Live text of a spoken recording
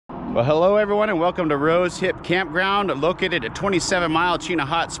Well, hello everyone and welcome to Rosehip Campground, located at 27-mile Chena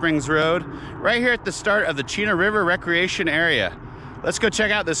Hot Springs Road, right here at the start of the Chena River recreation area. Let's go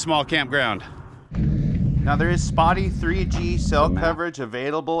check out this small campground. Now there is spotty 3G cell coverage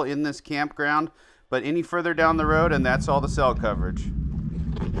available in this campground, but any further down the road and that's all the cell coverage.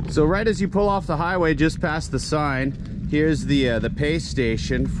 So right as you pull off the highway just past the sign, here's the pay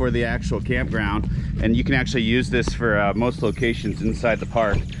station for the actual campground, and you can actually use this for most locations inside the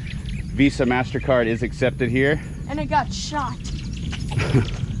park. Visa, MasterCard is accepted here. And it got shot.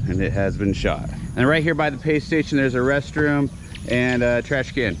 And it has been shot. And right here by the pay station, there's a restroom and a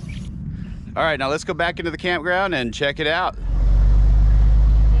trash can. All right, now let's go back into the campground and check it out. It's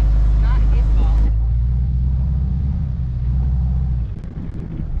not his fault.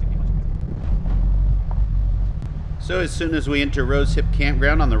 So as soon as we enter Rosehip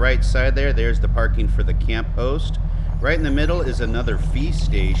Campground, on the right side there's the parking for the camp host. Right in the middle is another fee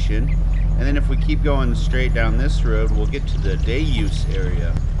station, and then if we keep going straight down this road, we'll get to the day use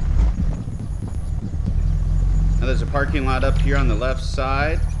area. Now there's a parking lot up here on the left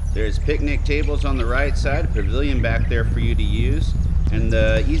side. There's picnic tables on the right side, a pavilion back there for you to use, and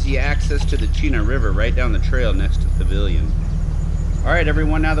easy access to the Chena River right down the trail next to the pavilion. All right,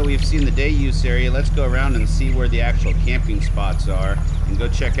 everyone, now that we've seen the day use area, let's go around and see where the actual camping spots are and go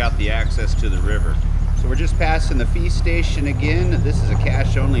check out the access to the river. So we're just passing the fee station again. This is a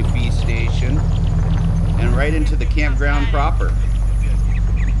cash only fee station, and right into the campground proper.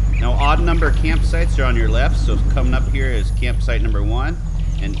 Now odd number campsites are on your left, so coming up here is campsite number 1,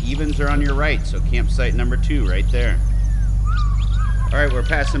 and evens are on your right, so campsite number 2 right there. All right, we're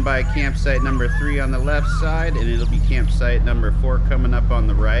passing by campsite number 3 on the left side, and it'll be campsite number 4 coming up on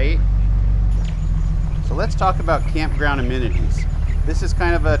the right. So let's talk about campground amenities. This is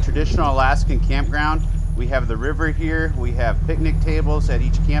kind of a traditional Alaskan campground. We have the river here, we have picnic tables at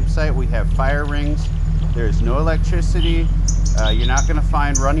each campsite, we have fire rings, there's no electricity, you're not going to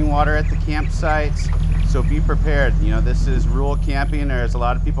find running water at the campsites, so be prepared. You know, this is rural camping, or as a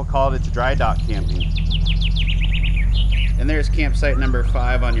lot of people call it, it's dry dock camping. And there's campsite number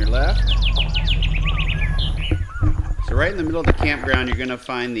 5 on your left. So right in the middle of the campground, you're going to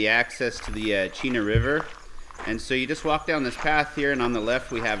find the access to the Chena River. And so you just walk down this path here, and on the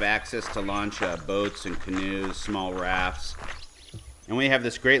left we have access to launch boats and canoes, small rafts. And we have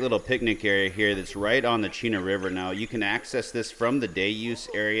this great little picnic area here that's right on the Chena River. Now you can access this from the day use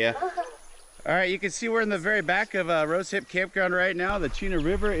area. All right, you can see we're in the very back of Rosehip Campground right now. The Chena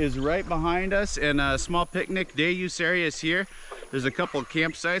River is right behind us, and a small picnic day use area is here. There's a couple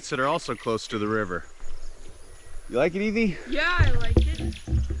campsites that are also close to the river. You like it, Evie? Yeah, I like it.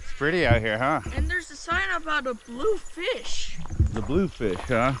 It's pretty out here, huh? And there's a sign about a blue fish. The bluefish,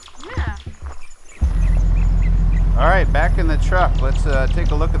 huh? Yeah. All right, back in the truck. Let's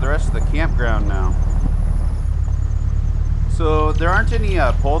take a look at the rest of the campground now. So there aren't any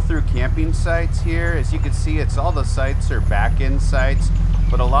pull-through camping sites here. As you can see, it's all the sites are back-end sites,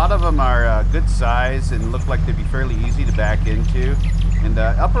 but a lot of them are good size and look like they'd be fairly easy to back into. And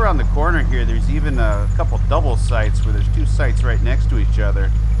up around the corner here, there's even a couple double sites where there's 2 sites right next to each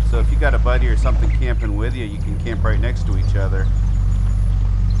other. So if you got a buddy or something camping with you, you can camp right next to each other.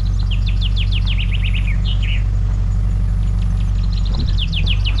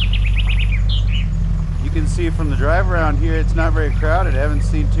 You can see from the drive around here, it's not very crowded. I haven't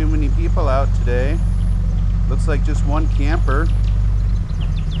seen too many people out today. Looks like just one camper.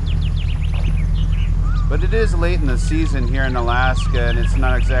 But it is late in the season here in Alaska, and it's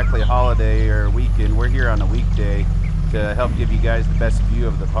not exactly a holiday or a weekend. We're here on a weekday to help give you guys the best view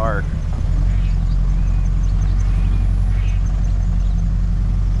of the park.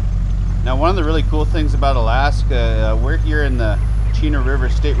 Now, one of the really cool things about Alaska, we're here in the Chena River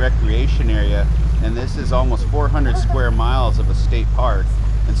State Recreation Area, and this is almost 400 square miles of a state park.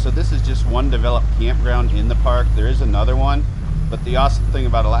 And so this is just one developed campground in the park. There is another one, but the awesome thing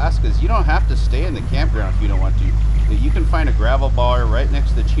about Alaska is you don't have to stay in the campground if you don't want to. You can find a gravel bar right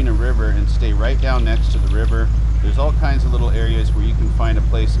next to the Chena River and stay right down next to the river. There's all kinds of little areas where you can find a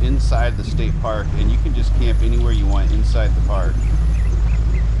place inside the state park, and you can just camp anywhere you want inside the park.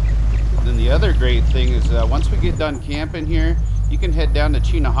 And then the other great thing is once we get done camping here, you can head down to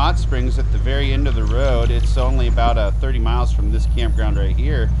Chena Hot Springs at the very end of the road. It's only about 30 miles from this campground right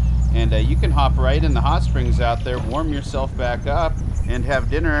here. And you can hop right in the hot springs out there, warm yourself back up, and have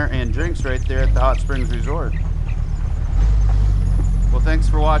dinner and drinks right there at the Hot Springs Resort. Well, thanks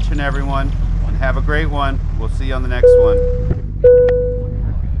for watching, everyone, and have a great one. We'll see you on the next one.